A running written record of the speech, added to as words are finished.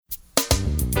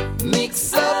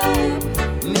Mix up,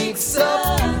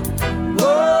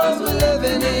 world we're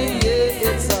living in,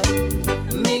 yeah, it's a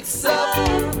mix up,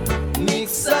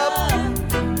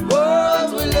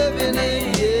 world we're living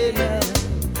in, yeah.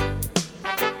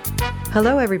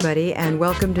 Hello everybody and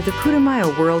welcome to the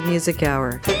Putumayo World Music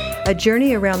Hour, a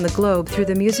journey around the globe through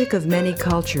the music of many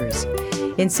cultures.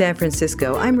 In San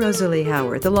Francisco, I'm Rosalie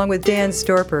Howard, along with Dan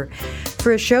Storper,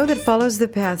 for a show that follows the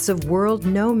paths of world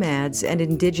nomads and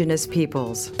indigenous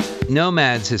peoples.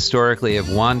 Nomads historically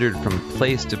have wandered from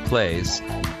place to place,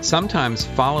 sometimes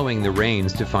following the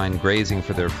rains to find grazing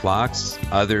for their flocks,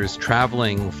 others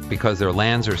traveling because their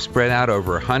lands are spread out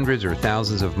over hundreds or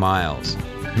thousands of miles.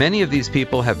 Many of these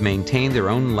people have maintained their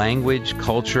own language,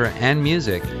 culture, and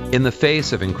music in the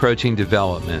face of encroaching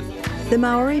development. The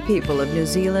Maori people of New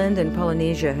Zealand and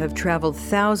Polynesia have traveled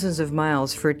thousands of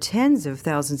miles for tens of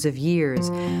thousands of years,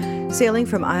 sailing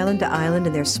from island to island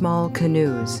in their small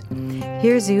canoes.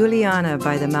 Here's Iuliana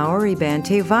by the Maori band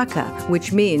Te Vaka,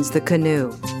 which means the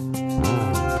canoe.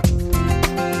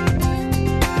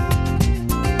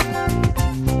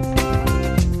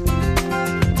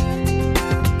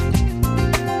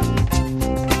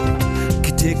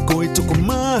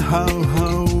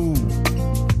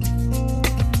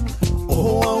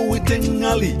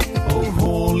 Tengali, oh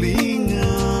holinga,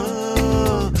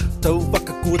 tau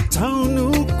Vaka kua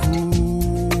taunuku.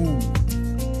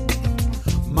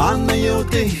 Mana yo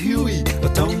te hui, o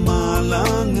tau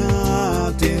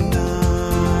malanga tena.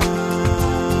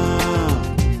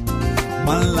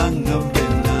 Malanga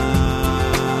vena.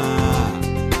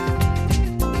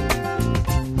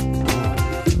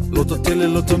 Loto tele,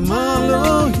 loto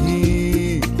malohi.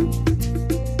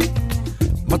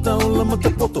 Mata ola mata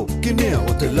poto, kinea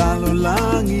o te lalo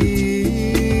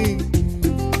langi.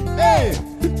 Hey,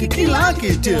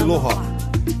 kikilaki te aloha.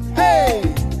 Hey,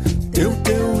 teu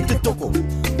te toko,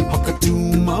 haka tu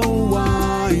maua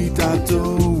I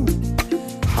tatou.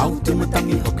 Hau te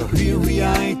matangi haka hui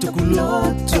ai toku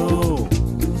loto,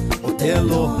 o te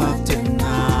aloha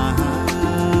tena.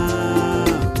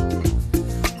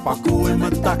 Paku e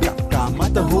mataka, ka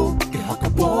mata ho, ke haka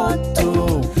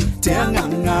poto. Te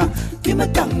anganga, ki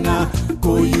matanga,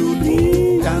 ko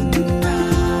Iuliana.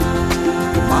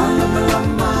 Malama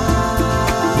lama,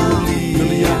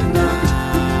 Iuliana.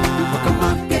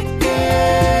 Wakamakeke,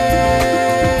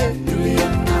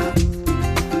 Iuliana.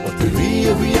 O te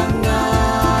ria rianga,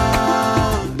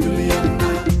 Iuliana.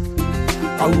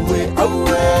 Aue,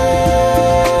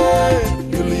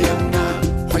 Iuliana.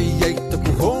 Haiei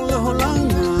tapu hola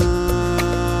holanga.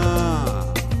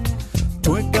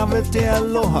 Toe kawe te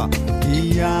aloha.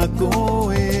 Ia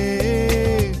koe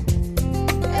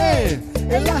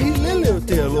e lahi lele o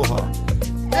te aloha.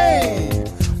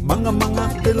 Manga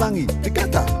te langi te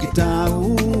kata ki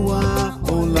taua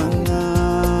o langa.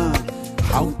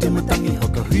 Hau te matangi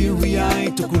hoka hui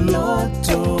ai tuku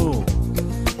loto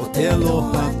o te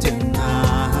aloha tena.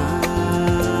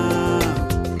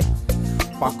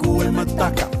 Paku e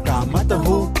mataka ka mata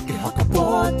ho ke haka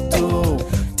poto.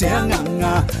 Te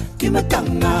anganga ki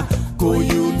matanga ko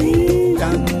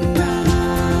Iuliana.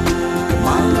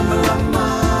 Malama lama,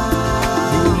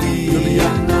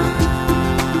 Iuliana.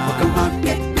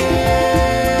 Wakamakeke,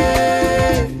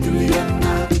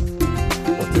 Iuliana.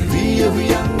 O te ria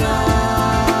rianga,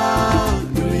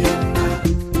 Iuliana.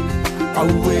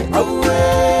 Aue,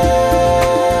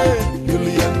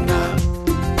 Iuliana.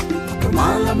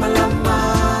 Wakamalama lama,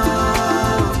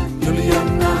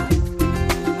 Iuliana.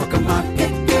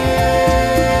 Wakamakeke.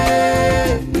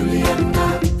 Iuliana.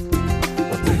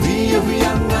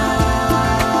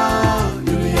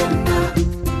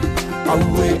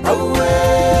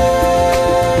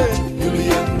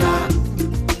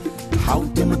 Hau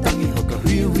te matangi hoka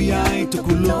hui ai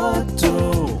tuku loto.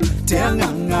 Te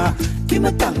anganga ki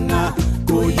matanga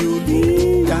ko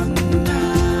Iuliana.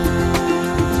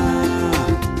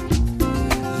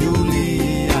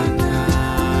 Iuliana.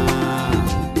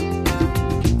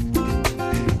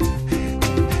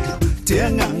 Te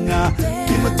anganga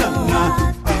ki matanga.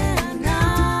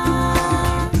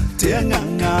 Te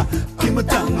anganga ki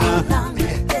matanga.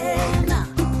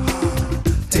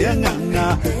 Te anganga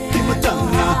ki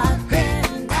matanga.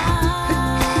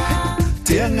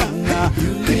 Te anganga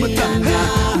ki matanga.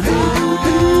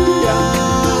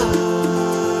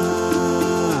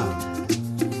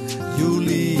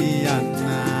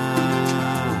 Iuliana.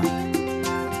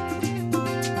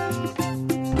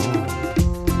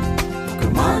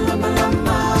 Malama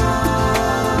lama.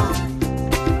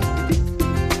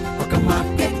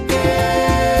 Wakamakeke.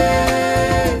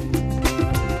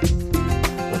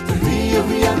 O te ria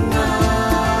rianga.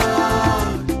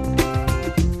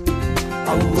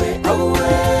 Aue,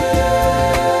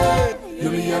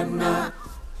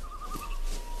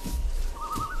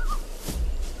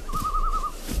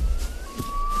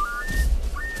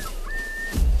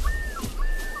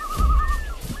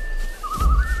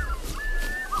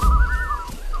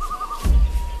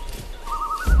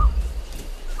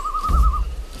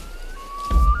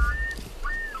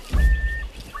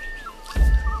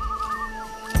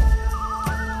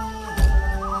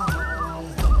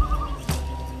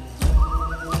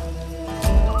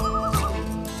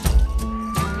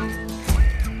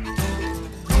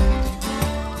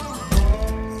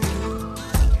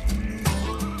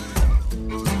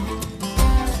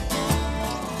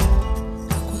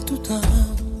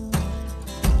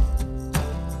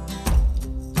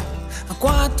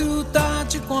 Akua Tuta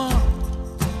chikwa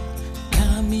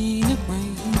Kamine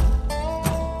kwen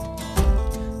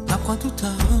Akua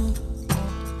Tuta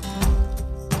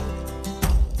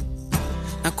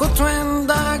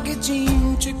Akotwenda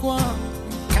gijin chikwa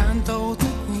Kanto te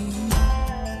kwen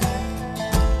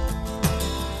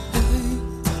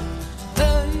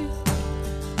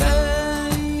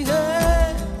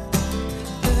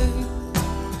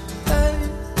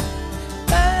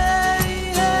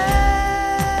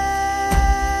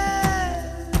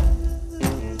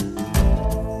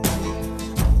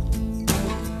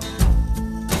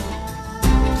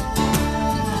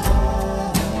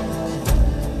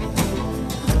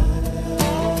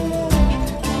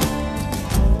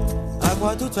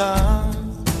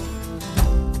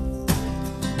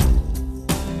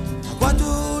Akua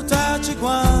Tuta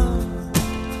chikwa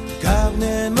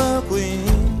Kavne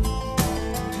McQueen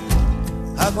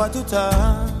Akua Tuta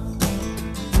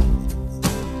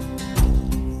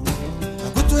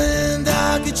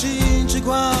Akutwenda kichin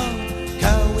chikwa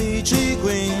Kawi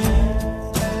chikwen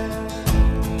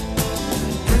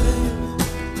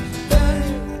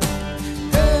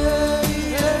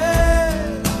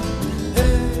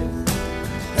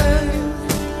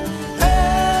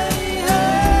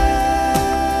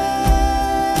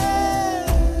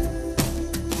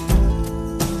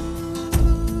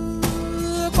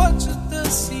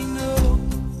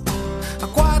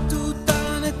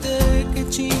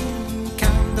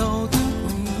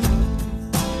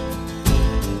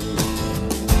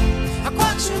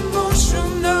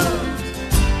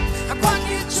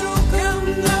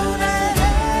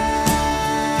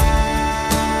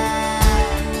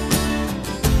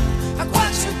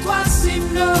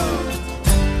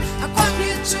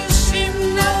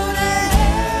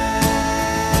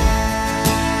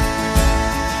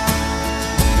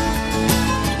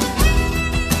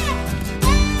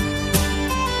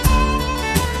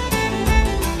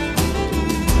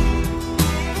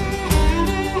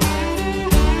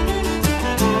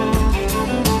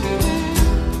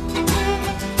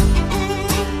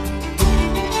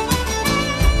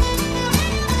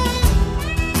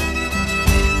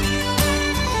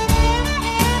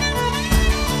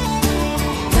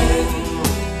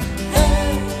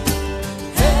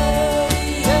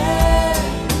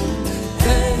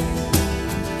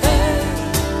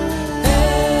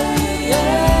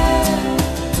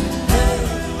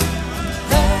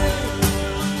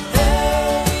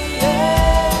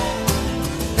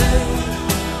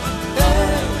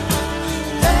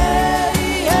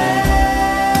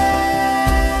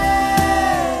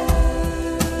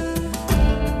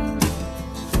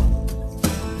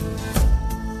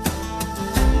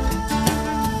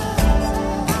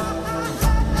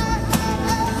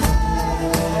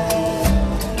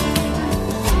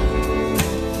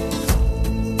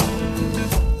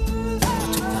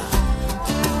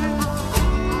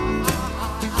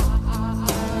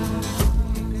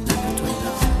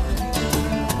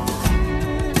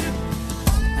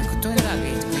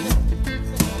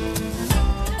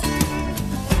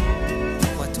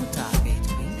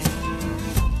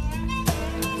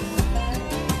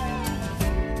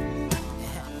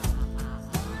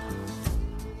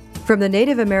From the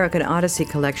Native American Odyssey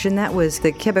collection, that was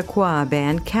the Quebecois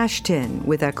band Cashtin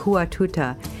with Akua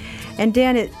Tuta. And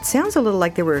Dan, it sounds a little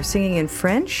like they were singing in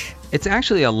French. It's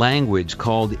actually a language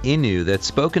called Innu that's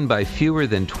spoken by fewer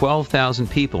than 12,000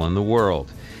 people in the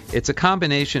world. It's a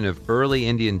combination of early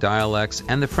Indian dialects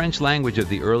and the French language of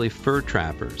the early fur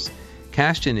trappers.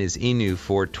 Cashtin is Innu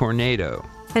for tornado.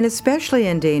 An especially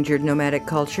endangered nomadic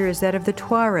culture is that of the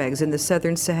Touregs in the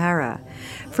southern Sahara.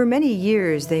 For many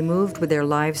years, they moved with their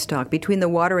livestock between the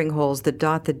watering holes that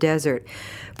dot the desert,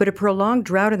 but a prolonged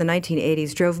drought in the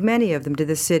 1980s drove many of them to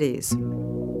the cities.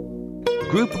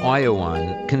 Group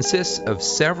Oyiwan consists of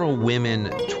several women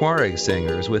Tuareg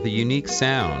singers with a unique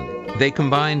sound. They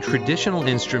combine traditional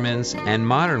instruments and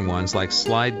modern ones like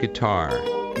slide guitar.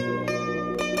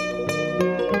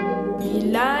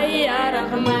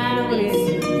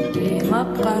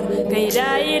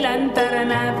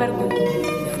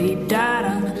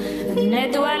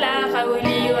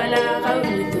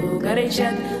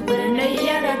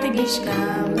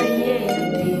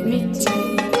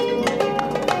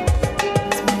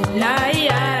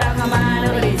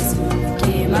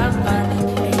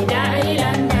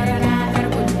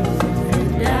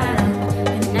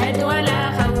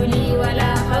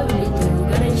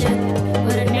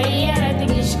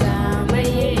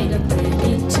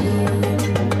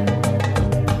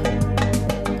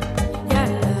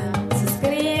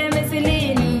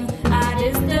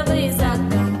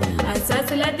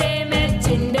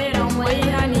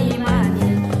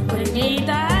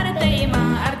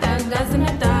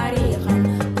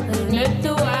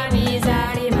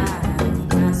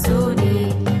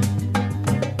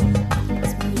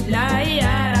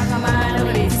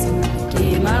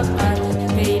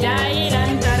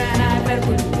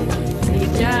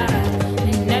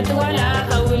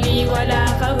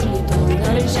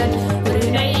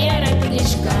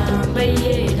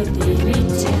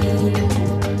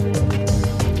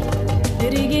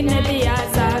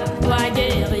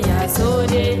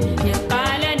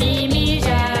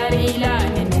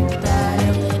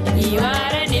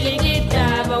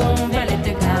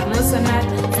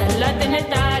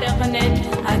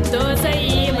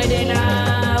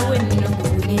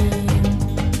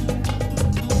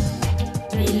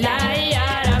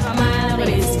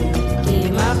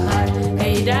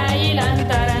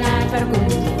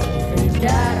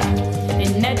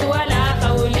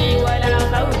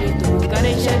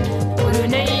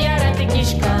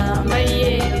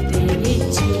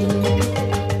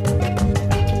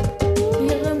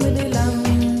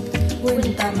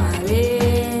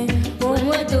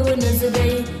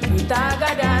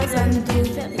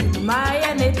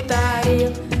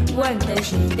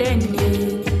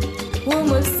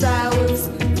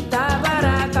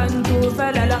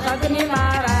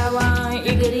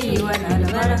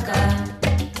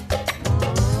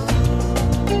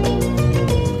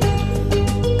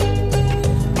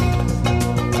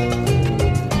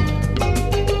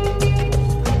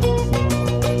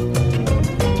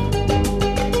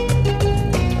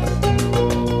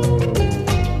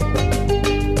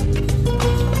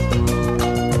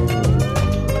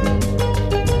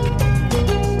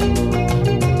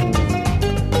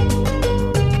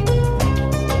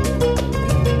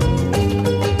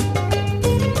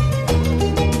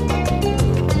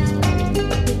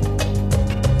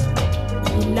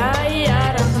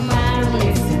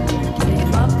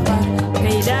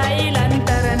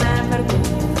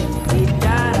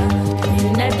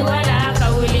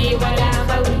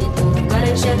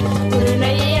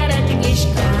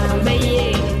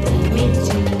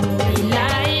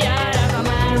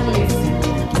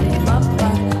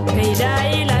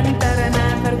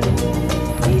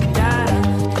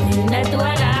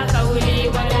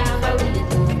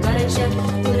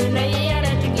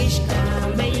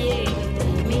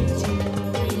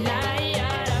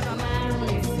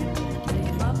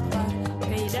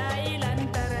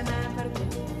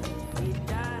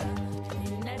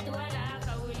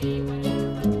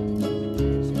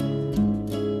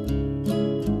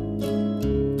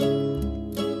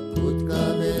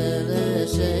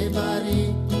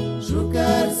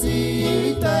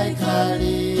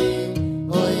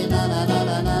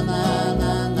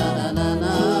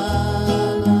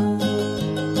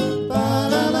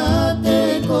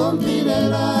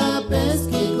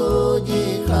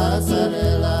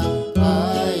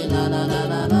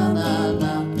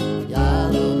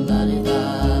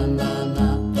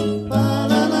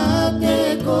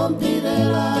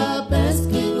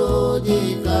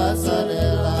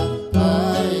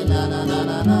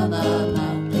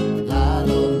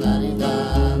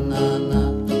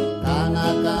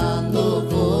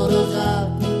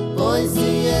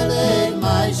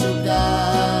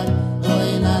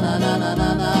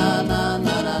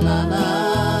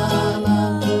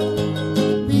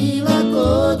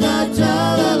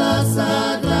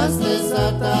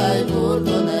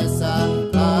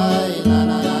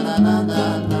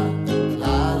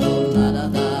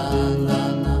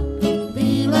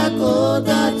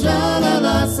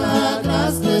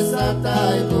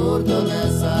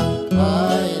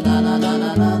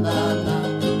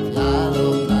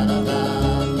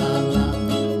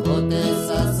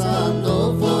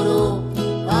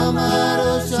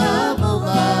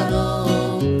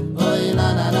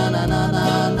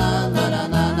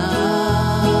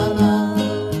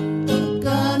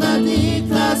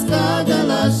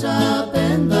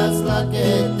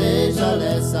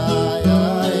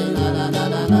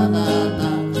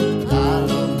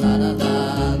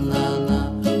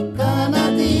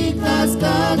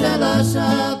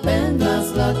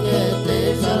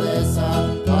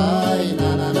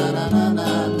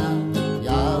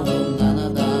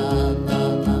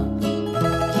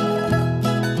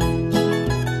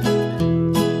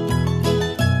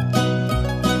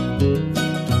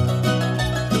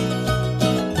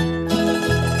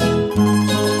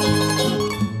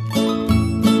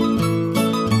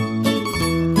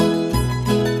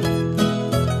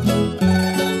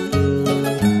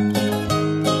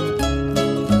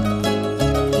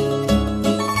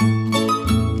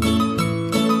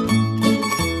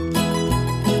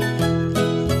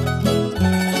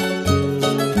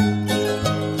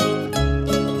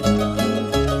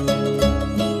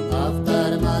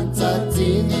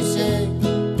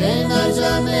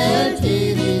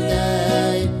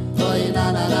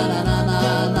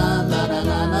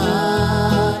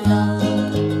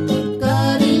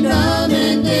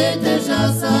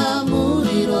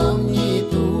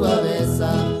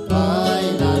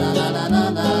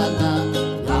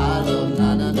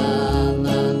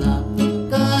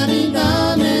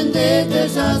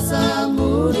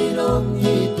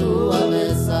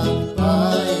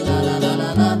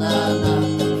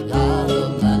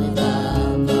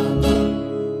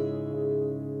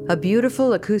 A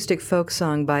beautiful acoustic folk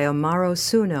song by Amaro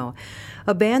Suno,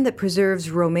 a band that preserves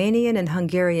Romanian and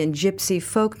Hungarian gypsy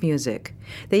folk music.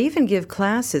 They even give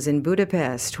classes in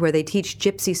Budapest where they teach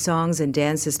gypsy songs and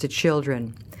dances to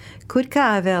children.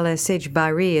 Kutka Avele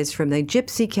Sejbari is from the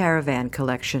Gypsy Caravan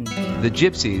collection. The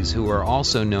gypsies, who are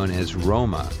also known as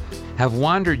Roma, have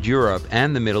wandered Europe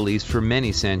and the Middle East for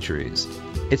many centuries.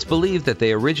 It's believed that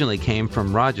they originally came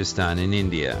from Rajasthan in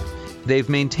India. They've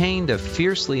maintained a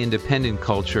fiercely independent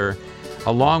culture,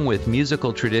 along with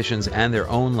musical traditions and their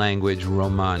own language,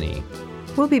 Romani.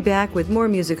 We'll be back with more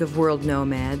music of world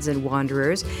nomads and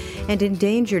wanderers and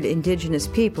endangered indigenous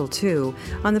people, too,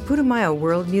 on the Putumayo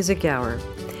World Music Hour.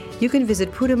 You can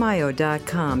visit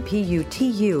putumayo.com,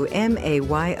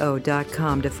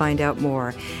 Putumayo.com, to find out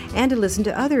more and to listen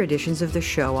to other editions of the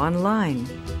show online.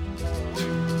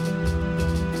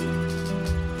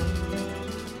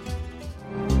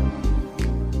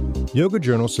 Yoga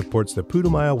Journal supports the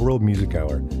Putumayo World Music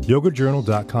Hour.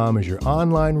 YogaJournal.com is your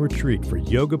online retreat for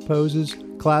yoga poses,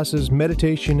 classes,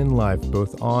 meditation, and life,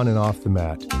 both on and off the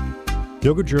mat.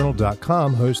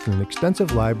 YogaJournal.com hosts an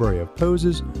extensive library of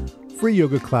poses, free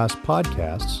yoga class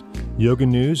podcasts, yoga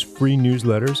news, free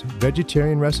newsletters,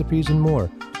 vegetarian recipes, and more.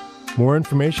 More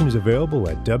information is available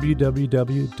at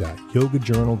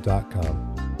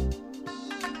www.yogajournal.com.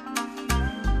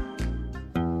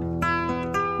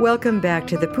 Welcome back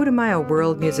to the Putumayo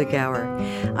World Music Hour.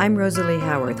 I'm Rosalie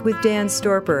Howarth with Dan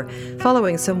Storper,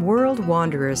 following some world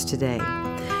wanderers today.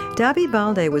 Daby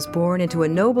Balde was born into a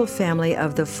noble family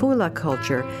of the Fula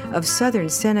culture of southern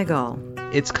Senegal.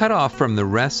 It's cut off from the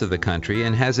rest of the country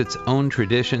and has its own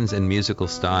traditions and musical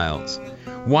styles.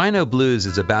 Waino Blues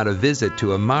is about a visit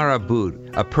to a marabout,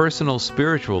 a personal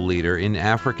spiritual leader in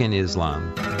African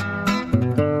Islam.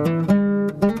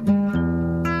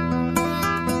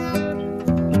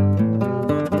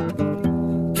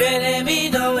 Get me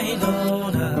the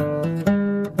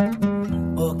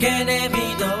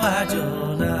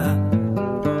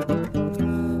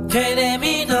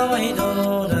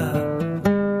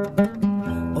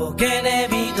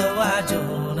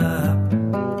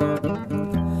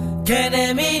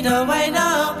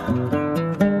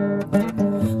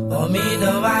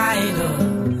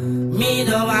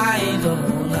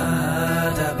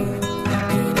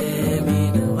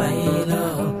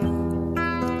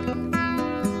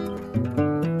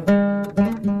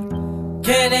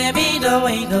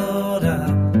waidora.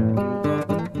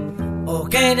 Oh,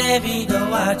 kene mi do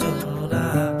wajora.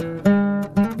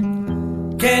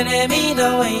 Kene mi do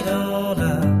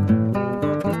waidora.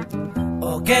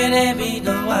 Oh, kene mi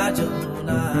do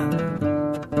wajora.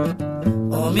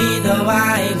 Oh, mi do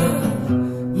waido.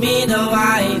 Mi do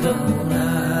waido.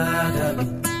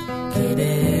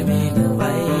 Kene mi do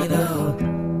waido.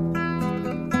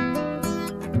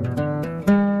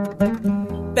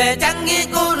 Bejangi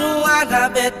guru ada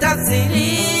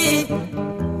betaksiri.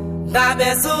 Dabe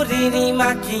surini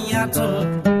makiyato.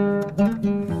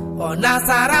 O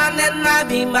nasarane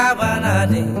nabi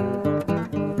mabanade.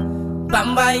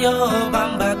 Bamba yo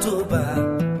bamba tuba.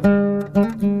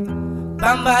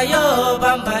 Bamba yo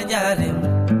bamba jare.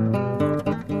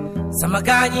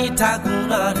 Samagani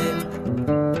tagurade.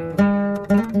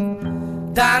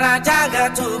 Dara jaga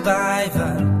tuba iva.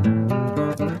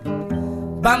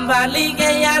 Bamba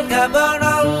lige yanga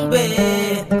borongbe.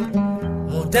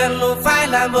 Mudenu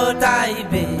faila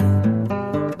motaibe.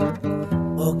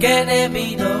 O kene mi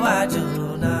do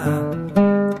wajuna.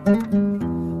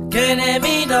 Kene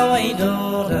mi do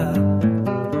waidora.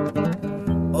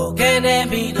 O kene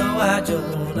mi do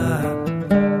wajuna.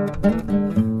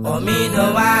 O mi do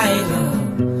waido.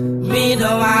 Mi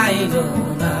do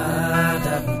waidona.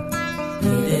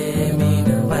 Kene mi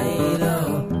do waido.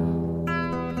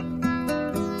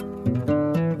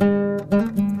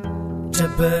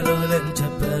 Chapelulin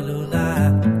chapeluna.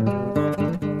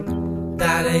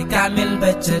 Dare kamil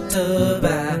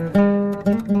bechatuba.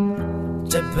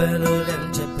 Chapelulin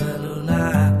chapeluna.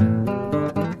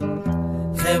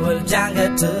 Khewul janga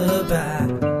tuba.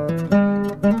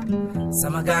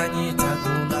 Samagani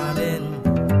taguna den.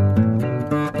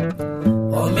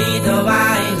 Oh mi do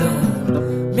waido.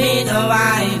 Mi do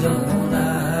waido.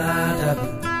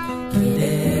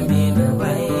 Kide mi do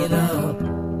waido.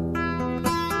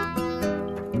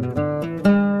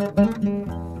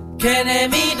 Kene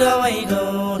mi do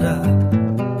waidora.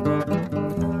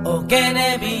 Oh kene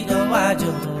mi do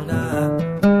wajuna.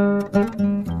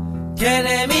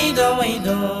 Kene mi do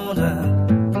waidora.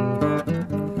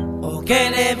 Oh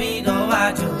kene mi do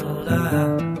wajuna.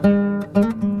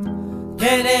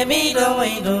 Kene mi do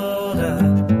waidora.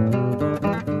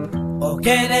 Oh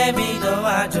kene mi do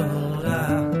wajuna.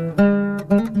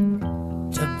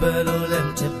 Chapelulem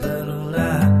chapelula.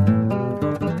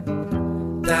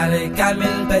 Dale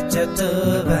kamil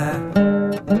bechatuba.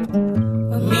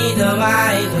 Mi do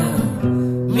waido.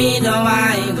 Mi do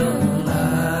waido.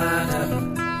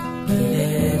 Kide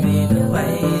mi do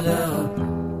waido.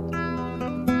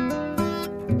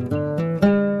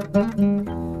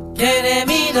 Kene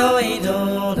mi do waido.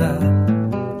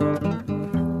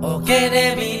 Oh kene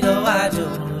mi do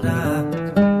wajura.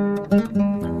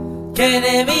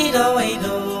 Kene mi do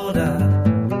waido.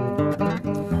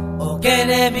 Oh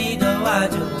kene mi do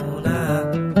wajuna.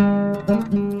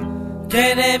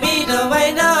 Kene mi do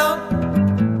waido.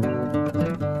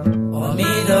 Oh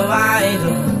mi do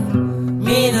waido.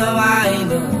 Mi do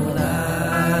waido.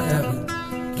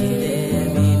 Kene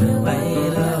mi do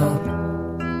waido.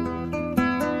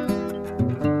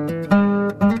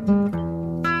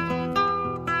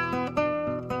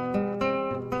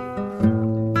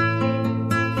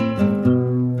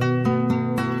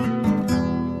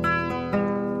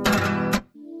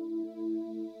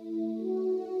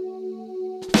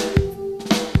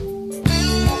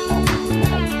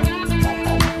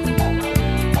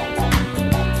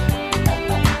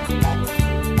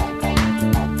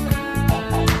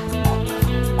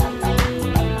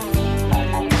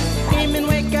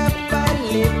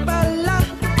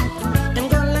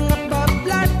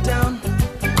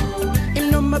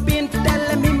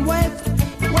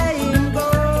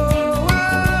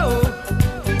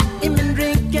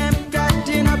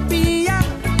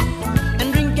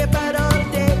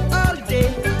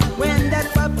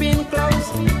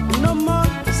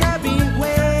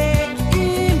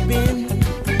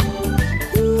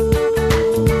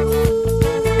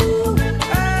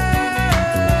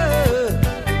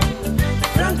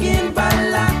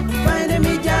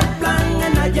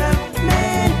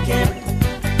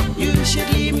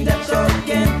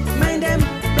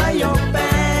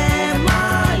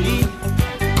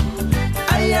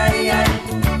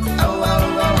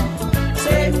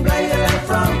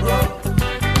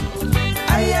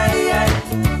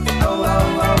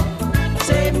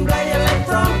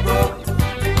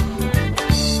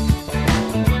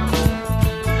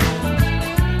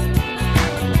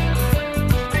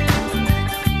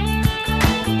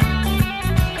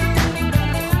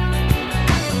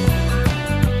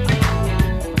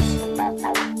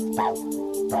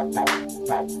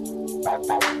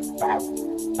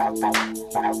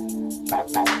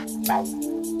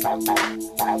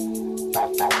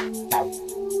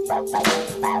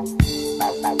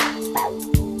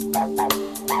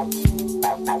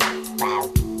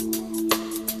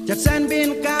 Jackson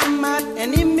bin kamat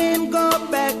and him in go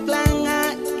back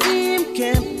langa him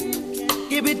camp.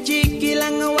 Give it cheeky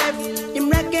langa wife. Him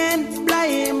reckon fly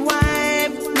him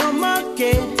wife. No more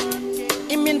care.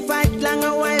 Him in fight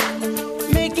langa wife.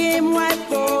 Make him wife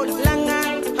for langa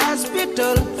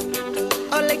hospital.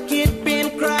 All the kid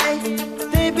been cry.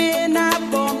 They been a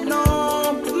bomb no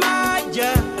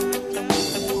maja.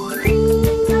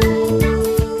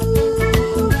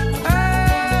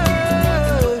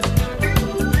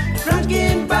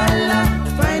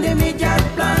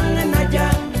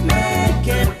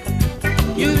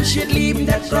 You should leave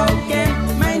that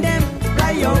broken mind them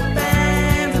by your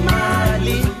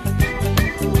family.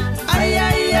 Ay,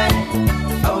 ay, ay,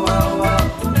 oh, oh, oh.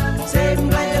 Save them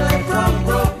like a life from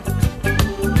broke.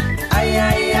 Ay,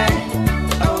 ay, ay,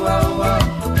 oh, oh, oh.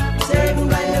 Save them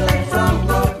like a life from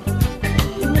broke.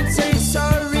 You would say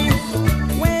sorry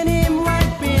when him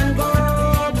wipe and go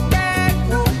back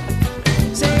home.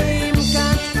 Say him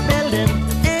can't build them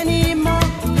anymore.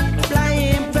 Fly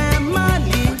him family.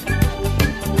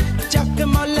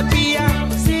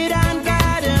 Sit on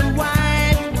garden,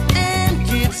 wife and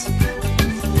kids.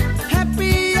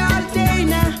 Happy all day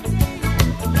now.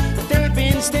 They've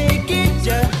been staking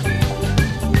ya.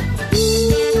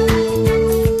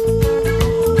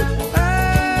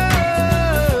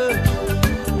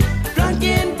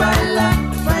 Drunken balla,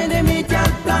 find a metal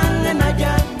plan and I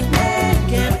just make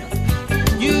him.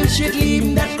 You should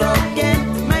leave that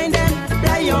broken mind and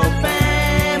fly your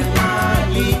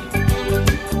family.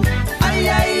 Ay,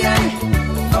 ay, ay,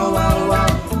 oh, oh,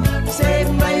 oh. Save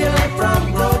my life from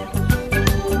broke.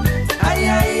 Ay,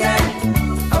 ay, ay,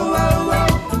 oh, oh,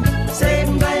 oh. Save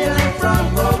my life from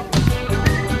broke.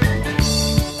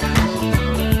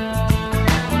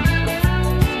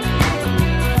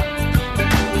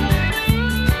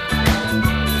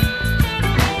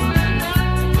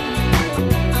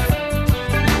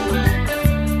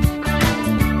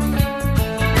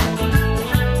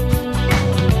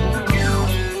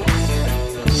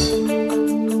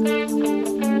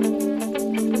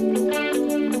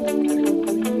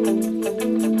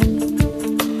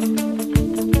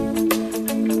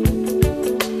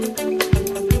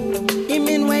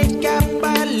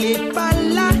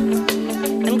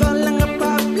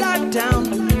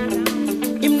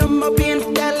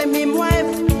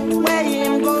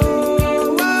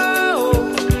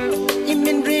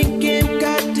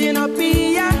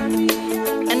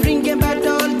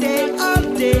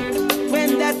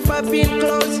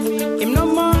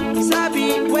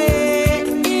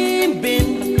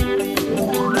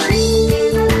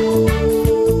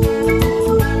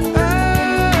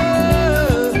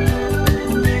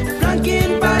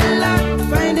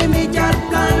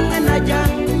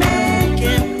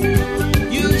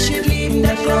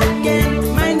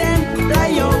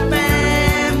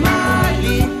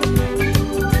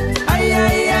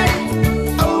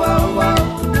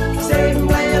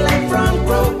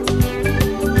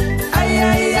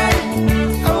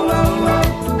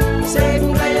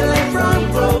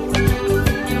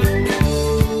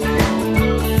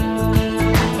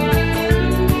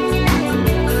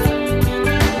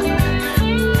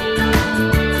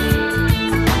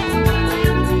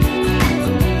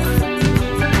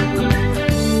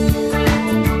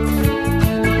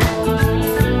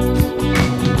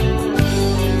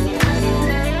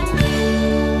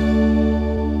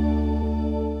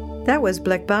 That was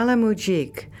Blekbala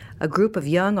Mujik, a group of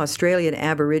young Australian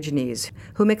Aborigines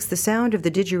who mixed the sound of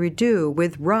the didgeridoo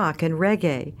with rock and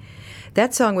reggae.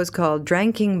 That song was called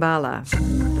Dranking Bala.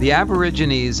 The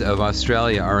Aborigines of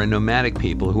Australia are a nomadic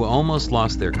people who almost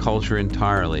lost their culture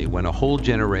entirely when a whole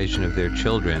generation of their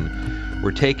children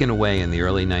were taken away in the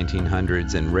early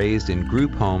 1900s and raised in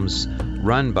group homes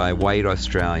run by white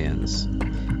Australians.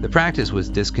 The practice was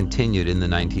discontinued in the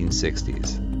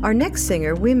 1960s. Our next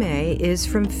singer, Wime, is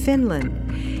from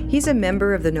Finland. He's a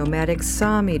member of the nomadic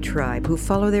Sami tribe who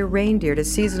follow their reindeer to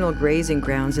seasonal grazing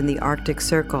grounds in the Arctic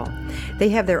Circle. They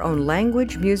have their own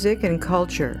language, music, and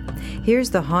culture.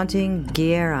 Here's the haunting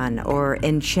Gierran, or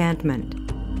enchantment.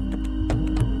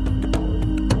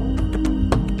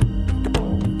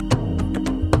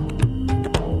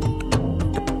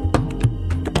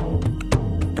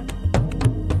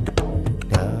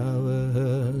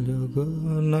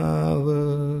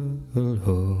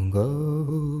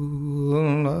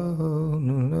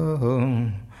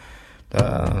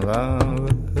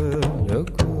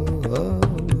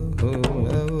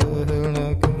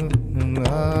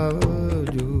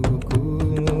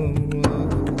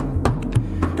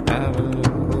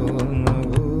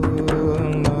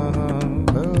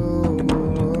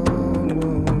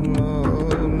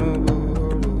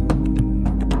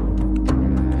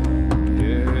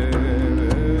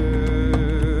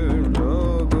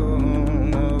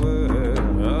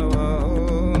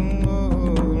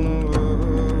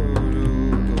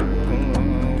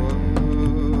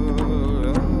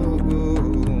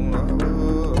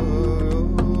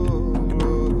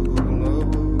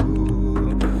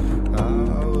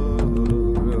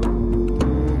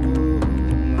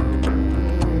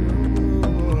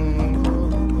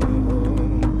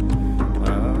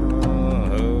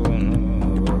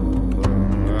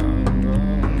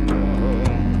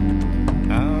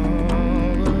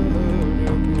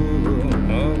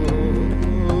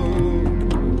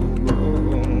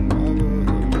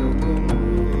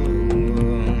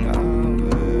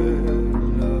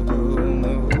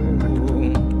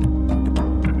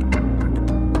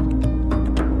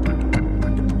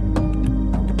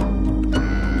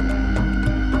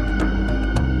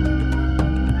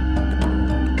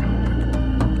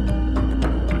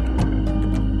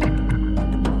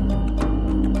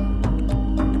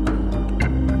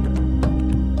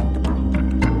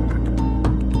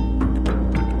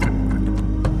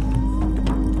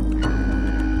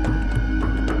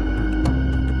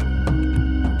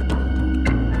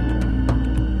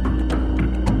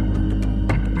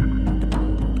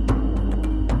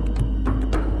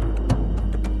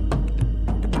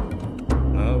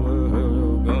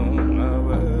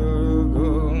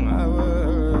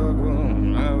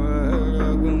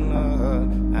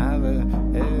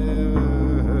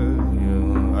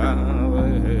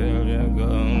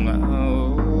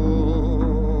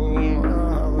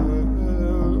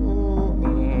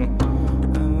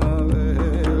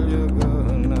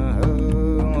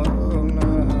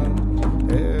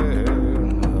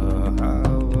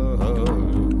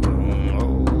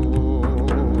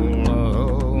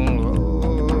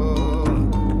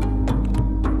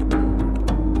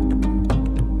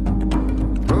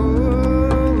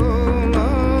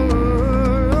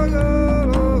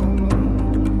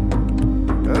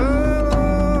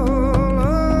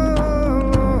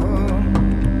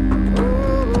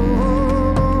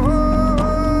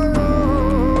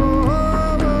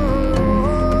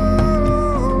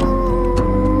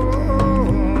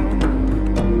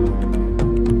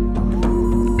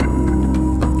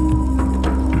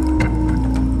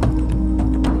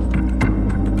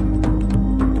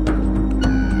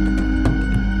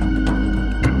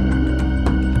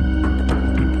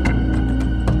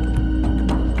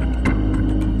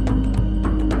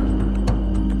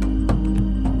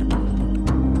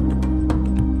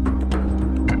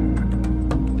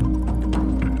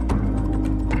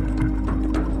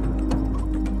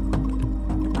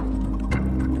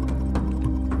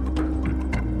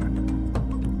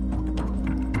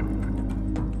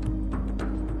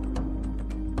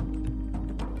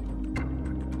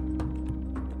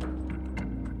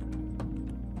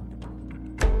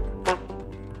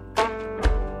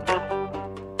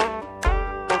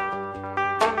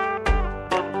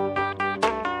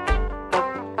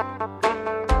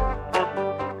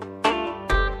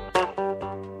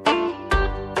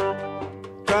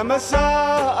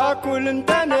 Amassakoul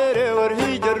N'Tenere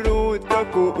ورهي جرود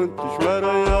تكون تشمر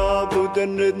يا ضد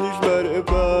الند نشمر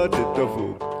بعد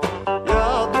التفوق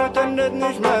يا ضد الند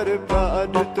نشمر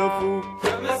بعد التفوق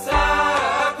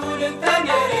Amassakoul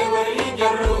N'Tenere ورهي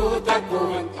جرود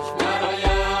تكون تشمر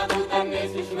يا ضد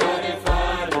الند نشمر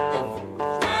بعد التفوق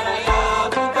شمر يا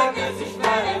ضد الند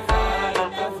نشمر بعد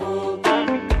التفوق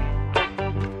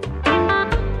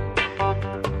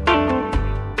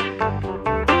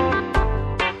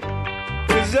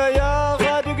يا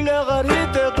غادق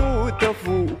لغريت ضود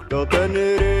تفوق لو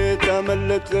تنري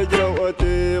تملت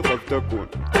تجروتي قد تكون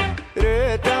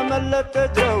ريت تملت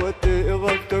تجروتي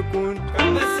قد تكون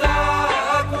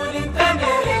Amassakoul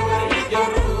N'Tenere ورهي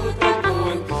جرود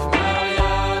تكون تشمر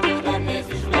يا ضد الند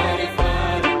نشمر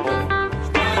بعد التفوق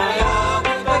شمر يا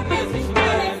ضد الند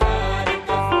نشمر بعد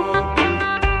التفوق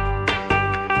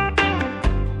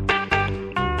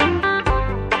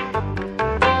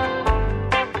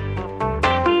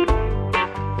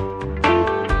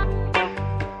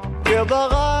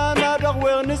ضغانا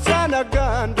دغوغ نسانا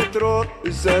كان بتروح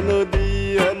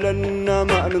سنغدي هلنا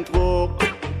ما ننطوق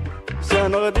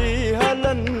سنغدي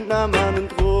هلنا ما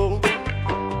ننطوق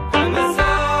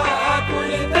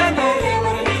Amassakoul N'Tenere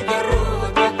ورهي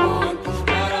جرود تكون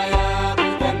تشمر يا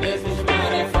ضد الند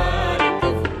نشمر بعد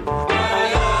التفوق شمر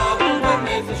يا ضد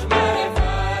الند نشمر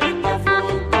بعد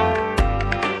التفوق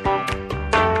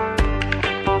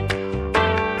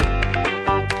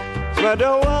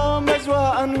سمدوا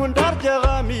مزواء وندار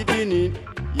جغاميديني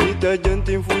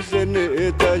يتجنتي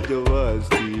فوسني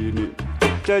تجغاستيني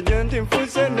تجنتي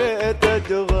فوسني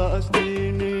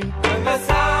تجغاستيني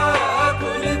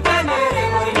Amassakoul N'Tenere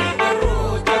ورهي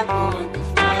جرود تكون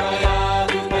تشمر يا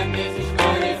ضد الند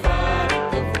نشمر بعد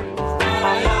التفوق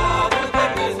شمر يا ضد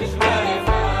الند نشمر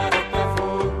بعد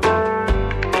التفوق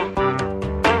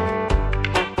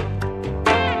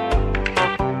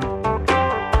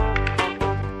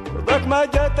ذاك ما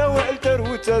جات وعلتر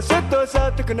وتسدو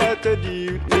ساتكنا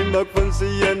تديد لما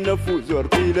كفنسي النفوس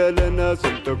ارتيلا لنا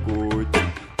سلتكوي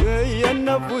هي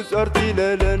النفوس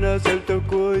ارتيلا لنا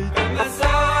سلتكوي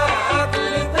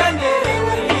Amassakoul N'Tenere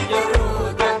ورهي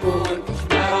جرود تكون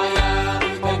تشمر يا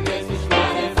ضد الند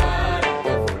نشمر بعد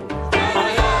التفوق شمر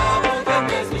يا ضد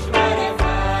الند نشمر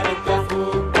بعد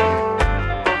التفوق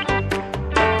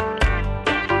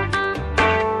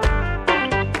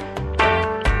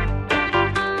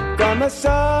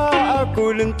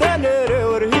Amassakoul N'Tenere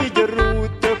ورهي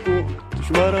جرود تكون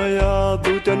تشمر يا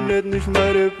ضد الند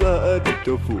نشمر بعد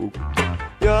التفوق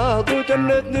يا ضد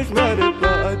الند نشمر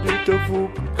بعد التفوق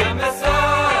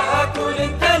Amassakoul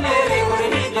N'Tenere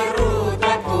ورهي جرود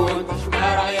تكون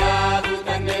تشمر يا ضد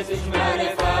الند نشمر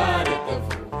بعد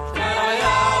التفوق شمر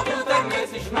يا ضد الند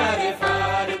نشمر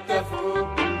بعد التفوق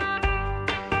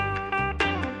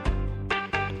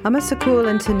Amassakoul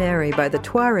N'Tenere by the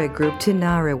Tuareg group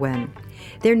Tinariwen.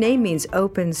 Their name means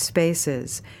open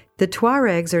spaces. The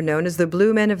Tuaregs are known as the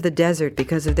blue men of the desert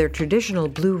because of their traditional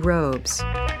blue robes.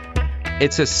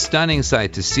 It's a stunning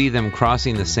sight to see them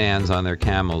crossing the sands on their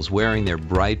camels, wearing their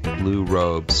bright blue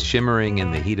robes, shimmering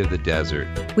in the heat of the desert.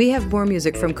 We have more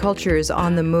music from cultures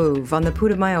on the move on the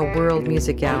Putumayo World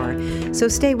Music Hour, so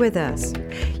stay with us.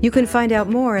 You can find out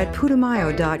more at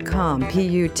putumayo.com,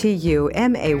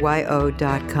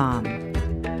 Putumayo.com.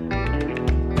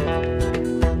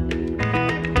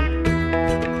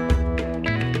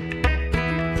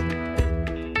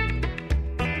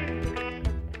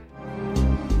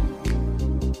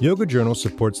 Yoga Journal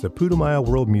supports the Putumayo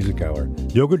World Music Hour.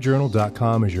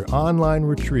 YogaJournal.com is your online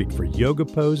retreat for yoga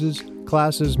poses,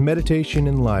 classes, meditation,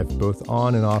 and life, both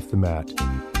on and off the mat.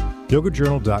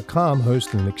 YogaJournal.com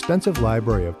hosts an extensive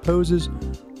library of poses,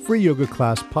 free yoga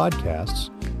class podcasts,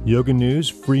 yoga news,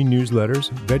 free newsletters,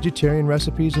 vegetarian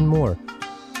recipes, and more.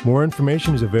 More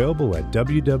information is available at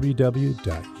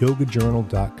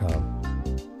www.yogajournal.com.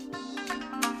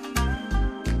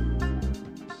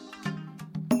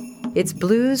 It's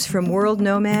blues from world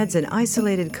nomads and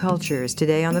isolated cultures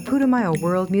today on the Putumayo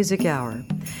World Music Hour.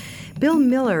 Bill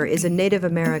Miller is a Native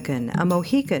American, a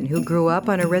Mohican who grew up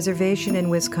on a reservation in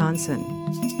Wisconsin.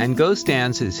 And Ghost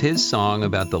Dance is his song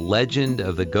about the legend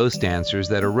of the ghost dancers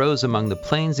that arose among the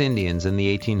Plains Indians in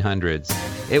the 1800s.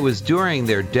 It was during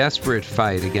their desperate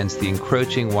fight against the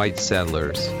encroaching white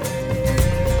settlers.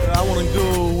 I want to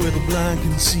go where the blind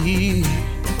can see.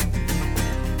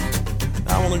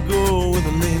 I want to go where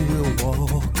the lame will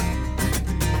walk.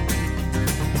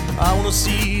 I want to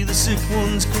see the sick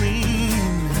ones clean,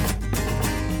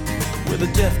 where the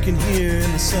deaf can hear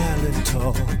and the silent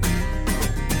talk.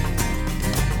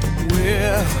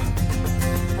 Where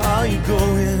are you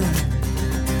going?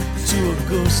 To a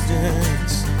ghost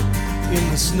dance in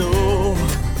the snow?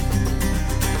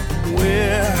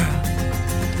 Where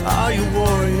are you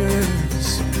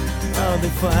warriors? Are they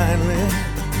finally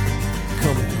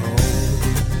coming home?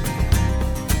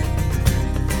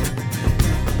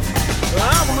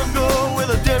 I wanna go where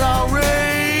the dead are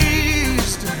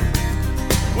raised,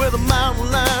 where the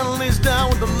mountain lion lays down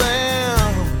with the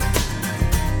lamb.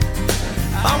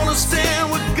 I wanna stand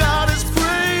where God is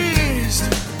praised.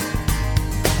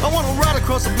 I wanna ride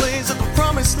across the plains of the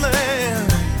promised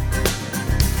land.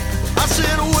 I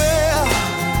said, where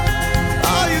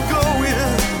are you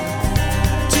going?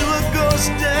 To a ghost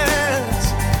dance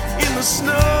in the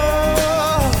snow.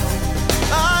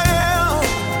 I am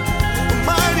a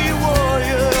mighty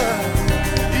warrior.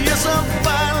 Yes, I'm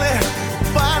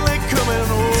finally coming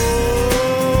home.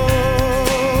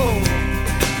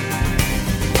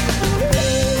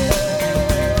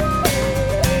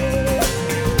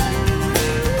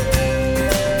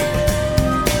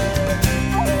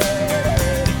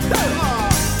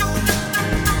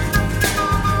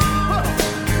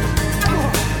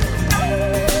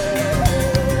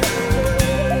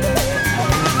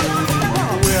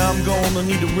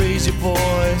 Need to raise your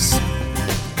voice.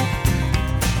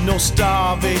 No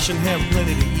starvation, have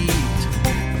plenty to eat.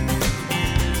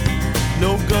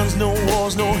 No guns, no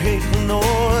wars, no hateful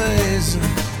noise.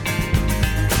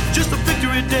 Just a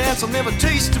victory dance, I'll never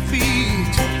taste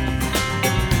defeat.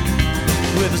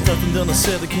 Where there's nothing done or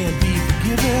said that can't be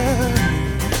forgiven.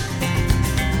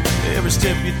 Every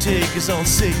step you take is on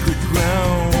sacred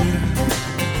ground.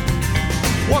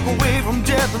 Walk away from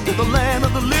death into the land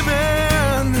of the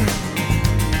living,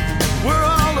 where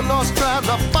all the lost tribes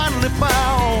are finally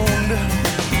found.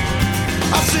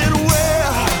 I said,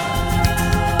 where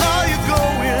are you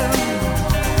going?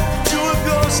 To a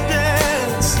ghost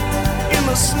dance in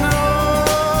the snow.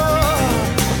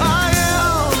 I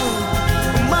am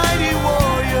a mighty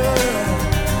warrior.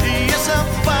 Yes, I'm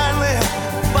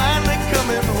finally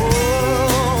coming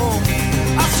home.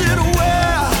 I said,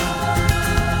 where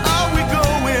are we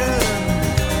going?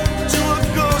 To a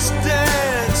ghost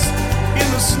dance in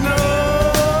the snow.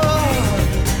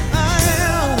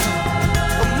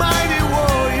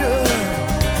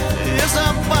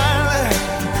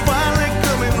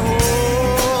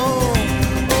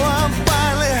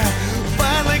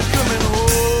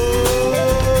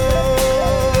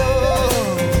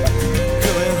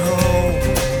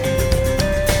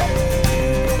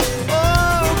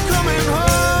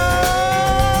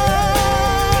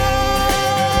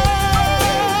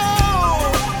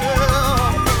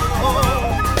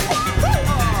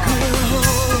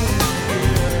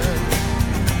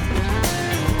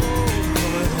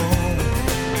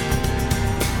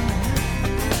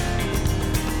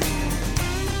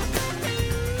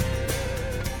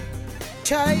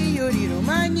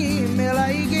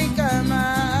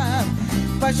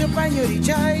 Pagnoli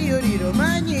chai yori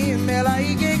romani me la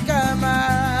ige kama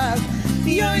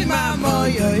yoi mamo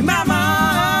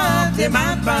de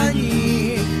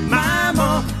mampani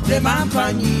mamo de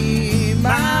mampani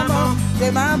mamo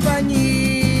de mampani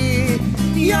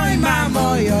yoi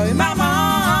mamo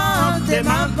de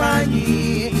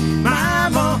mampani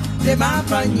mamo de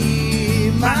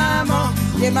mampani mamo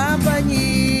de mampani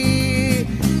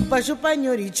Pasho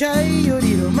pagnoli chai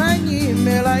yori romani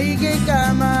me la ige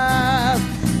kama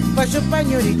Pasho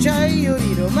pagnoli chai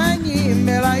yori romani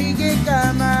me la ige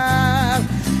kama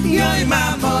Yoi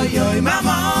mamo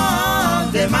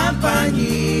de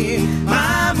mampani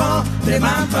Mamo de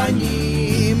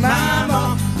mampani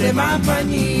Mamo de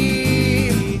mampani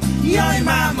Yoi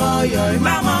mamo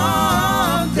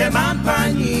de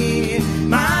mampani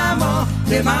Mamo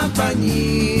de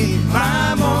mampani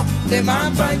Mamo de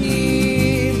mampani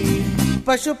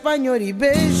Pasho pagnoli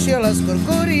besce la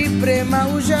scorcori prema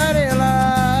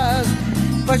ujarelas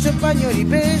Pasho pagnoli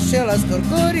besce la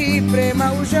scorcori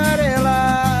prema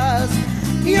ujarelas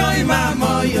Yoi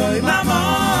mamo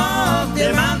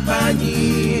de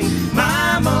mampani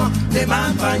Mamo de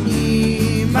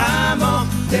mampani Mamo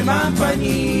de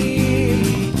mampani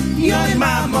Yoi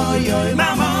mamo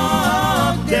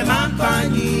de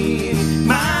mampani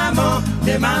Mamo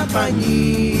de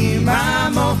mampani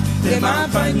Mamo de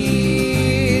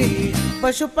mampani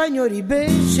Pasho pagnoli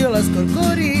besce la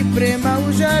scorcori prema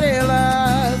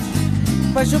ujarelas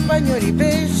Pasho pagnoli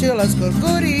besce la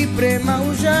scorcori prema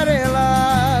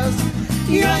ujarelas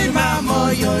Yoi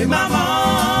mamo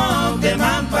de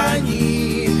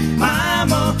mampani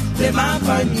Mamo de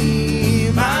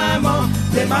mampani Mamo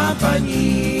de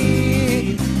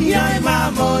mampani Yoi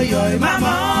mamo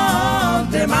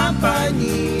de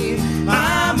mampani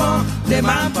Mamo de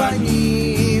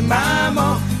mampani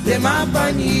Mamo de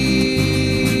mampani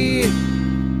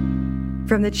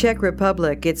From the Czech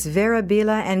Republic, it's Vera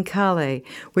Bila Kale,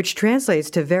 which translates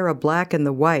to Vera Black and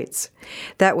the Whites.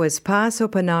 That was O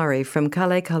Panori from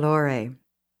Kale Kalore.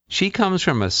 She comes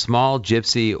from a small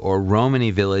gypsy or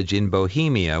Romany village in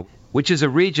Bohemia, which is a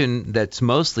region that's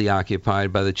mostly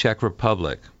occupied by the Czech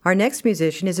Republic. Our next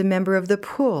musician is a member of the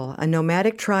Pool, a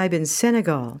nomadic tribe in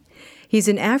Senegal. He's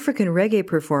an African reggae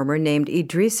performer named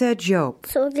Idrissa Diiop.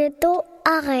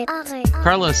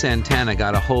 Carlos Santana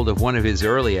got a hold of one of his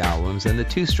early albums, and the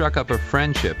two struck up a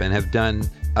friendship and have done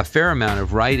a fair amount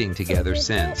of writing together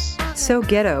since. So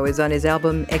Ghetto is on his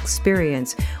album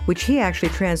Experience, which he actually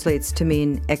translates to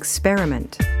mean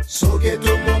experiment. So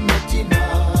ghetto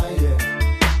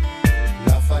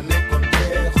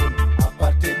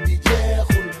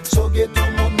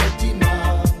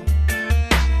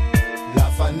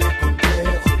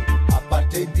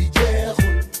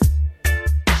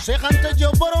Cheikh Anta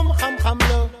Diop borom xam-xam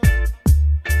la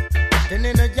te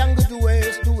nee na jàng du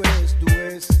wees du wees du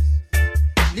wees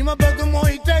li ma bëgg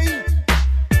mooy tey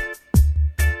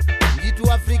njiitu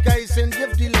Afrika yi seen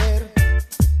jëf di leer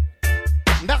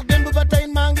ndax démb ba tey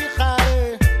maa ngi xaare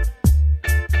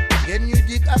ngeen ñuy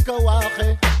dig ak a waaxe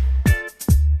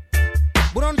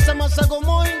bu doon sama sago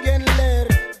mooy ngeen leer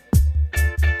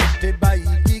te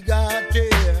bàyyi digaate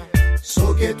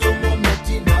soo ghetto moo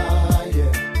metti naaye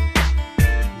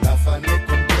la fane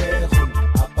kon jeexul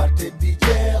aparte bi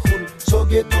jeexul soo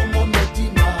ghetto moo metti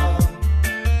naa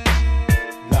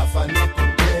la fane kon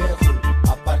jeexul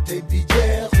aparte bi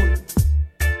jeexul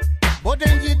boo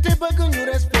dee njiit te bëgg ñu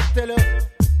respecté la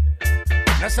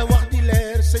na sa wax di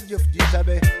leer sa jëf di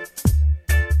tabe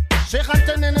Cheikh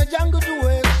Anta nee na jàng du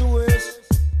wees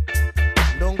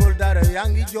ndongol dara yaa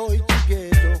ngi jooy ci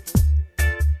ghetto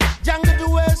jàng du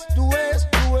wees du wees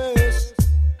du wees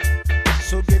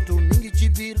so ghetto mi ngi ci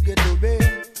biir ghetto be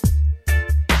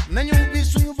nañu bi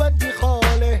suñu bat di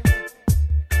xoole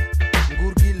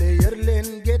nguur gi le yër leen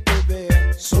ghetto be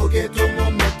so ghetto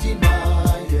moo metti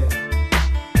naaye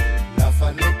la fa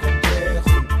nekkoon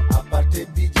jeexul aparte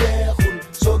bi jeexul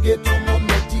so ghetto moo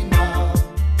metti naa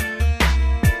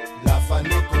la fa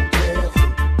nekkoon jeexul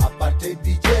aparte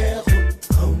bi jeexul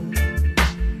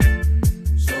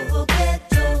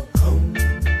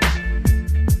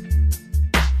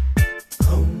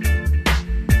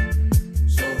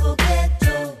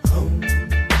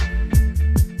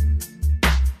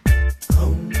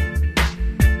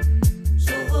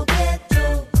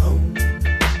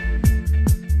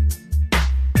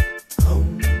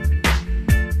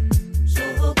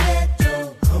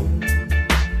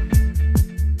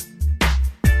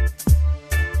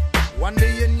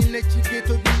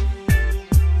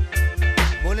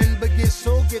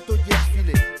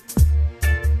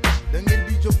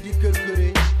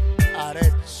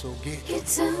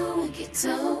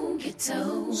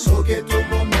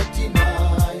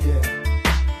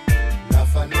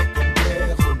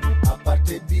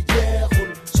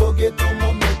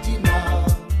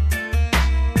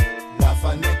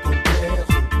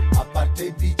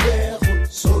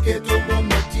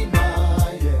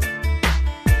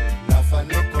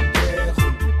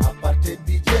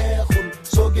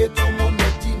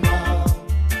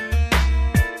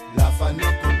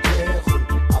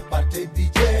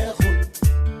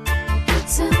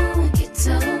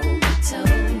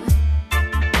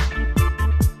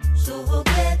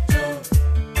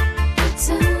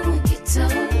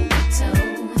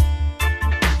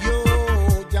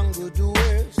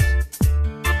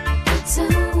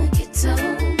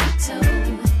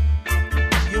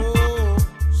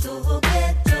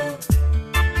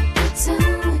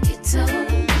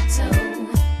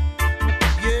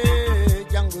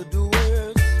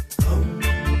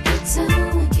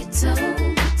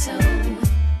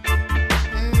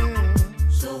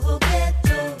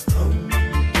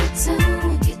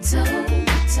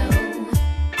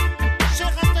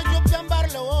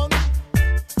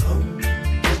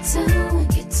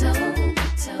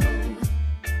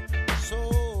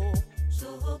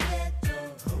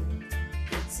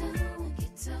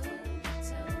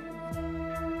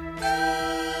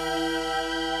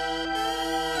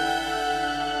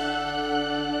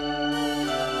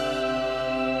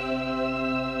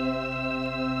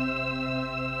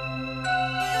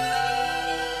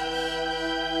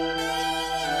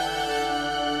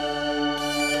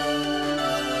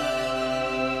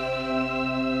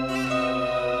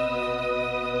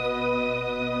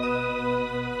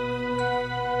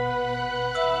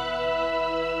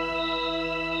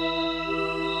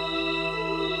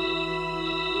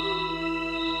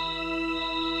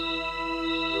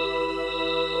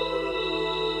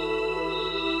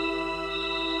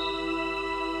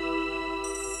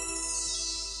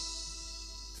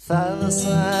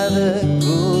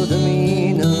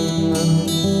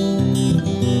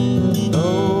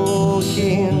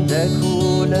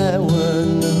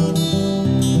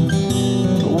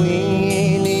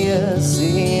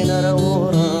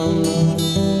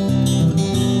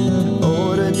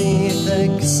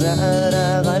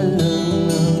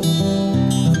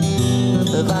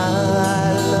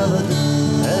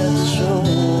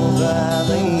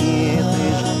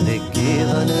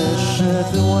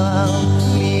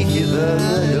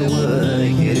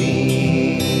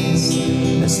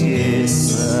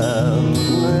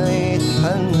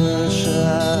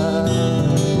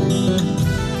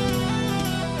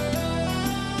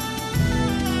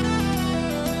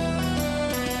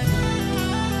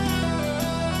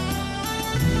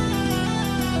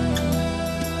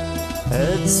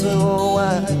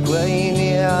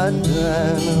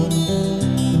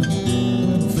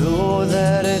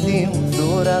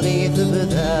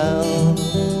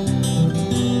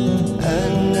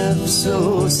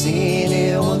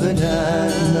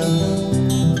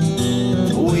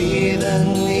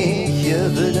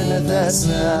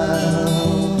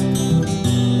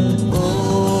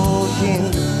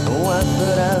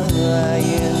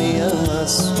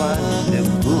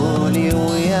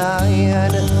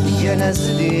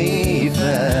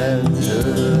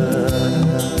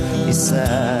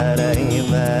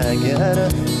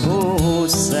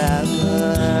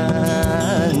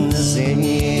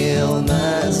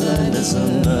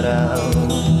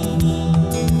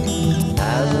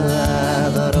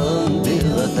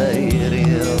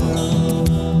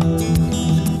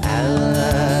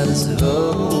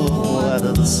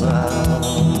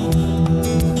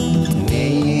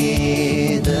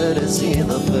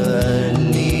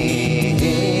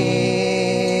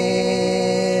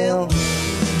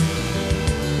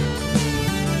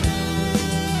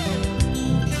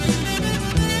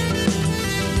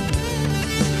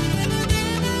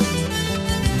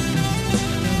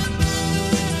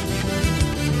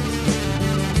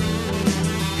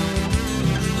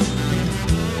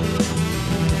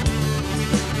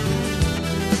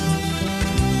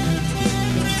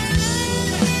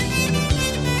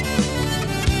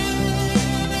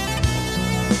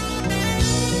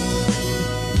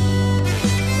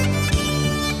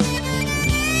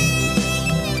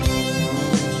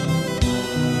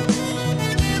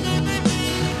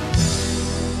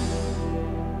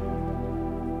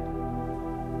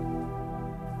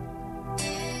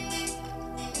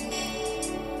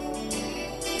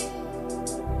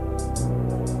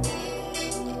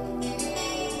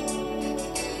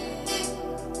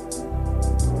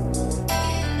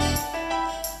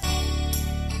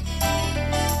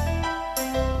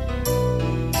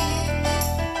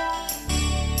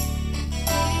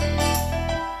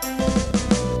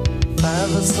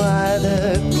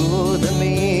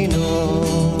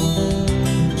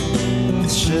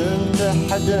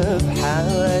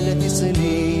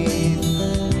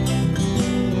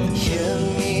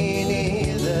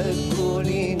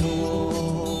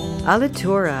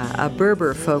Alatura, a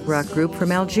Berber folk rock group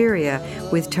from Algeria,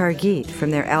 with Targit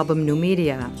from their album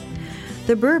Numidia.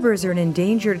 The Berbers are an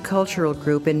endangered cultural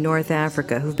group in North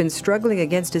Africa who've been struggling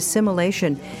against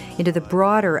assimilation into the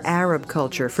broader Arab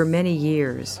culture for many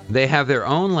years. They have their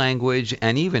own language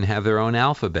and even have their own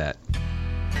alphabet.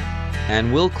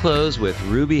 And we'll close with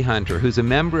Ruby Hunter, who's a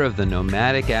member of the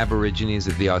nomadic Aborigines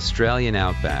of the Australian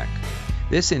outback.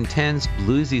 This intense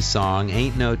bluesy song,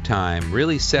 Ain't No Time,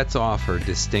 really sets off her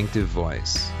distinctive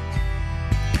voice.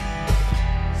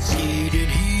 Sitting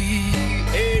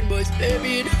here in my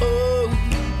baby home,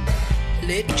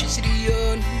 electricity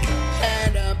on,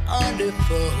 and I'm on the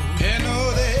phone. You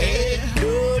know there ain't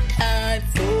no time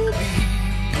for me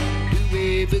to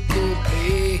ever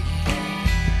complain.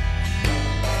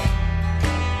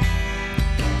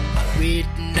 I wait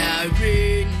and I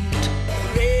rain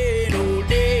all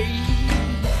day.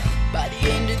 By the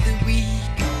end of the week,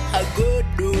 I got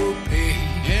no pay.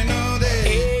 You know there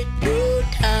ain't no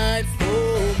time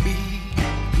for me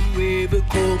to ever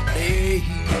complain.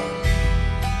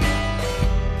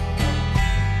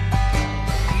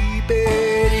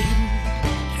 Baby,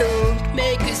 don't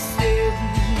make a sound.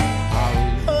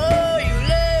 Oh, you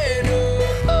lay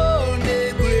on the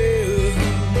ground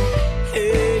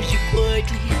as you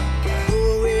quietly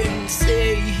go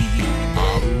insane.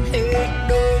 Ain't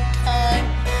no time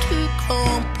to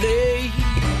complain.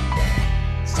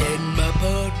 Send my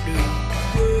partner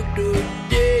work the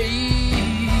day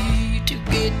to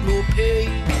get more pay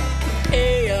to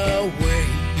pay our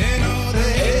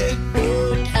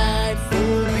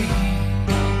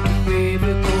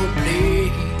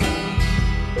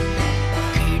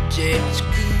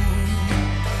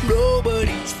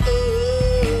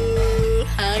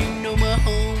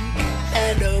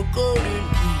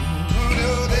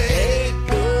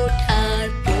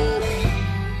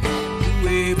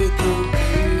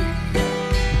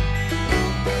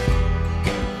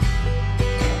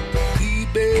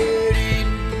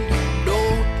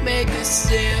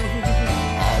myself.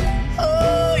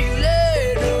 Oh, you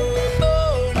let up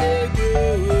on the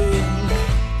ground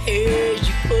as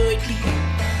you quietly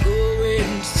go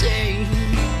insane.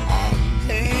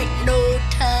 Ain't no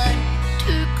time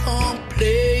to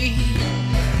complain.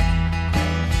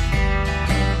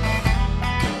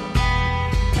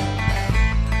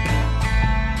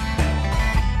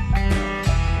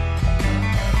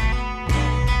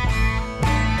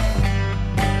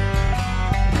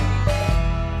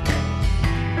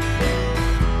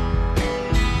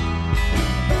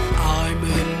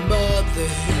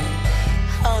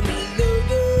 I'm a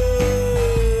lover,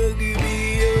 give me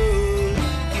all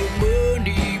your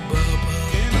money, Baba.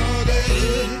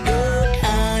 Ain't no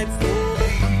time for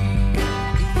me to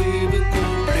ever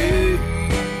complain.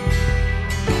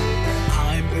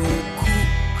 I'm your cook,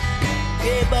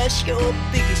 give us your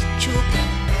biggest chook.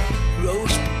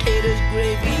 Roast potatoes,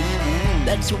 gravy,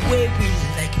 that's the way we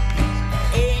like it, please.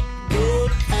 Ain't no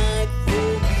time for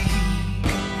me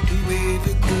to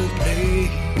ever complain.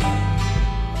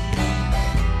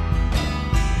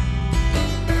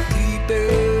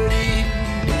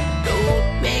 Don't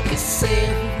make a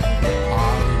sound.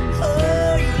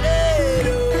 Oh, you let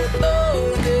up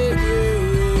on the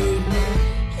ground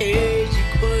as you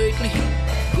quickly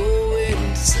go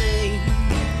insane.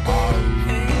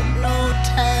 Ain't no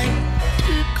time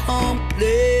to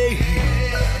complain.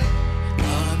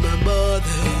 I'm a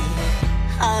mother,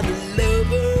 I'm a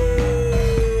lover.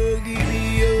 Give me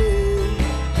all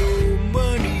your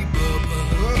money, Baba.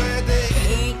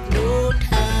 Ain't no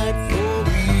time for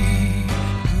me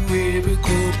to ever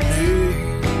complain.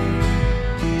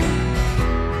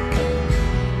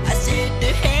 I said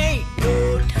there ain't no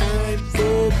time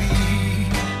for me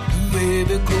to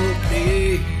ever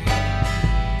complain.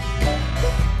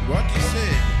 What you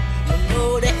say? No,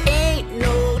 there ain't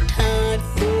no time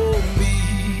for me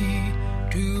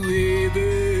to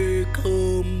ever complain.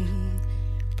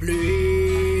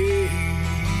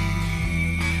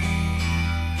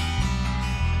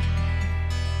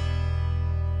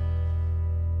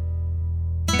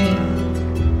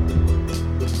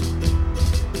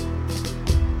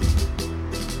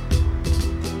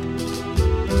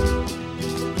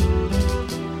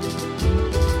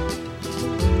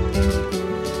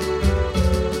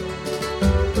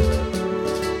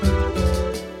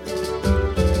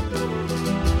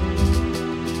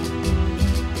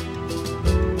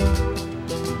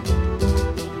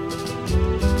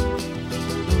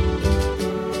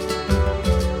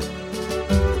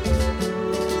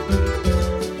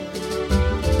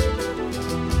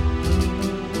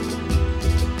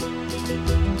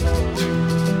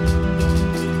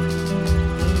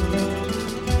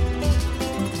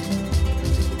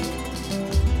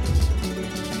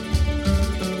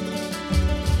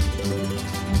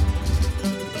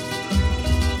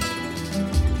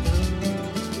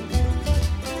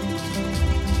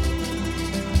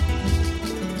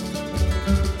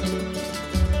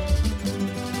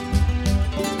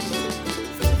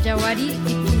 Javari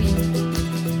Itui,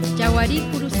 Javari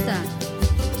Curuçá,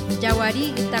 Javari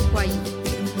Itaquaí,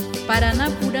 Paraná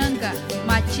Puranga,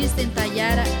 Machis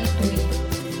Entaiara Itui,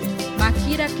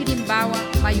 Maquira Quirimbaua,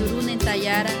 Mayuru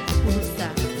Entaiara Curuçá,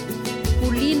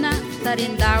 Pulina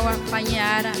Tarendaua,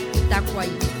 Panheara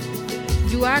Itaquaí,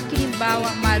 Juá Quirimbaua,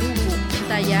 Marubo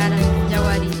Entaiara,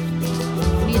 Javari,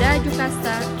 Mirádio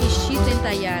Caçá, Quixita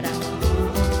Entaiara,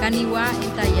 Caniuá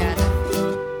Entaiara,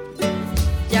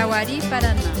 Javari,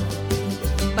 Paraná,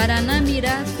 Paraná,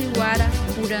 Mirá, Siuara,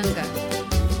 Puranga,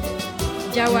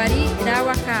 Javari,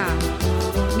 Rauacá,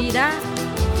 Mirá,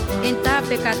 Entá,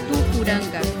 Pecatu,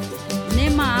 Puranga,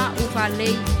 Nemaa,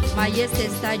 Uvalei, Maiesse,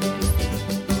 Estádio,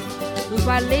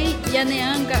 Uvalei,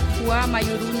 Yaneanga, Kuá,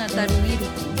 Mayuruna, Taruíru,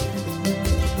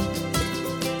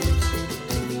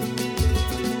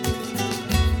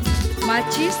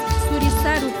 Matis,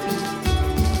 Suriçarupi,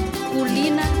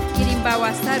 Pulina,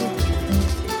 Quirimbawaçarupi,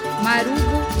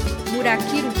 Marubo,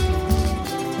 Muraquirupi,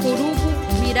 Curubo,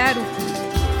 Mirarupi,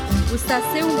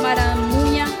 Ustaceu,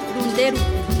 Maramunha,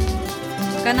 Runderupi,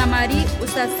 Canamari,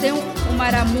 Ustaceu,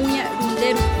 Maramunha,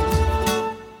 Runderupi,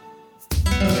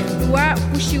 Uá,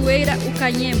 Puxiueira,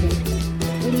 Ucanhemo,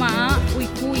 Umaã,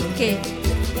 Uicuique,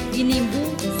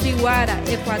 Inimbu, Siuara,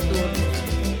 Equador,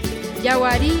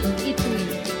 Jauari, Itui,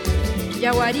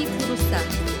 Jauari, Curuçá,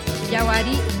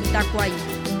 Jauari, Itaquaí.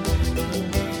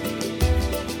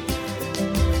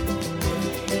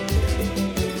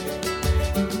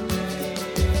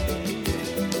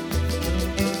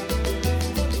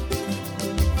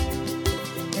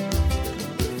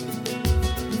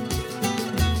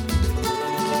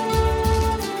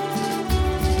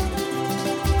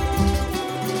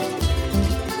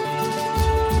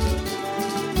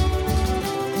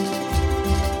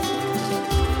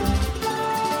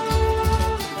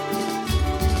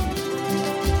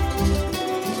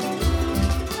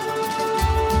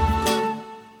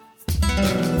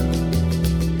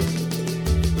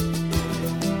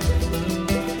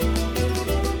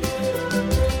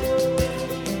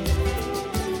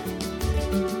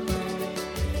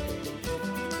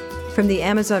 from the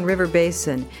Amazon River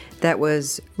Basin. That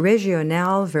was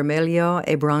Regional Vermelho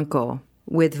e Branco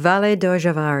with Vale Do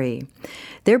Javari.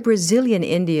 They're Brazilian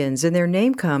Indians, and their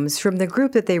name comes from the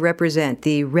group that they represent,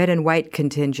 the Red and White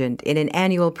Contingent, in an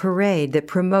annual parade that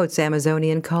promotes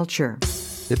Amazonian culture.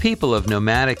 The people of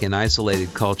nomadic and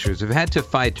isolated cultures have had to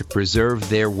fight to preserve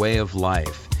their way of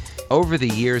life. Over the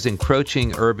years,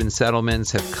 encroaching urban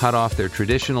settlements have cut off their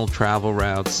traditional travel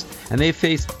routes, and they've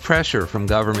faced pressure from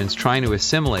governments trying to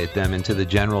assimilate them into the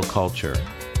general culture.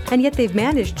 And yet they've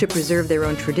managed to preserve their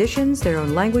own traditions, their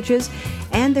own languages,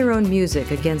 and their own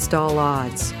music against all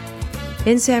odds.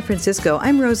 In San Francisco,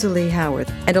 I'm Rosalie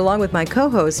Howarth, and along with my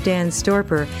co-host Dan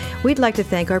Storper, we'd like to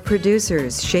thank our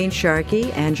producers, Shane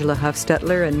Sharkey, Angela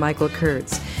Huffstutler, and Michael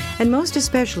Kurtz, and most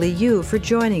especially you for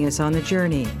joining us on the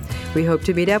journey. We hope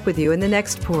to meet up with you in the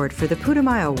next port for the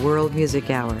Putumayo World Music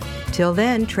Hour. Till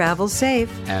then, travel safe.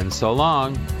 And so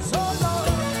long. So